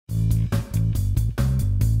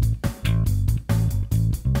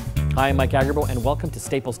Hi, I'm Mike Agerbo, and welcome to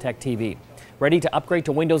Staples Tech TV. Ready to upgrade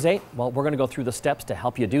to Windows 8? Well, we're going to go through the steps to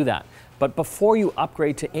help you do that. But before you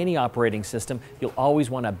upgrade to any operating system, you'll always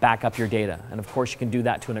want to back up your data. And of course, you can do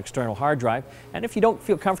that to an external hard drive. And if you don't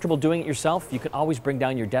feel comfortable doing it yourself, you can always bring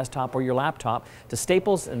down your desktop or your laptop to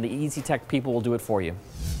Staples, and the EasyTech people will do it for you.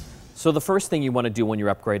 So the first thing you want to do when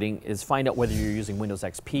you're upgrading is find out whether you're using Windows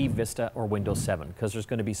XP, Vista, or Windows 7, because there's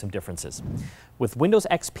going to be some differences. With Windows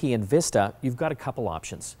XP and Vista, you've got a couple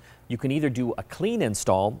options. You can either do a clean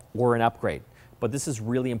install or an upgrade. But this is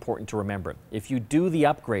really important to remember. If you do the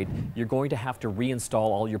upgrade, you're going to have to reinstall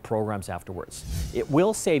all your programs afterwards. It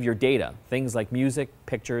will save your data, things like music,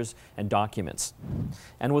 pictures, and documents.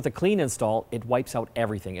 And with a clean install, it wipes out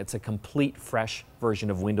everything. It's a complete fresh version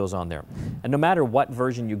of Windows on there. And no matter what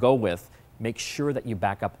version you go with, make sure that you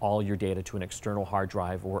back up all your data to an external hard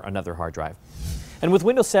drive or another hard drive. And with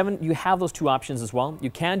Windows 7, you have those two options as well.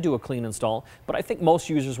 You can do a clean install, but I think most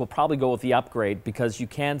users will probably go with the upgrade because you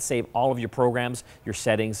can save all of your programs, your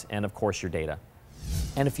settings, and of course your data.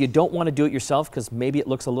 And if you don't want to do it yourself because maybe it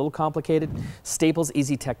looks a little complicated, Staples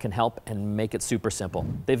EasyTech can help and make it super simple.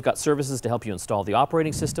 They've got services to help you install the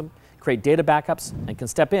operating system, create data backups, and can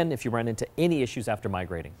step in if you run into any issues after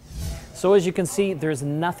migrating. So as you can see, there's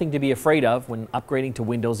nothing to be afraid of when upgrading to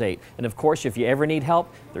Windows 8. And of course, if you ever need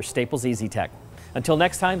help, there's Staples EasyTech. Until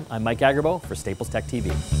next time, I'm Mike Agerbo for Staples Tech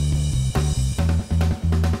TV.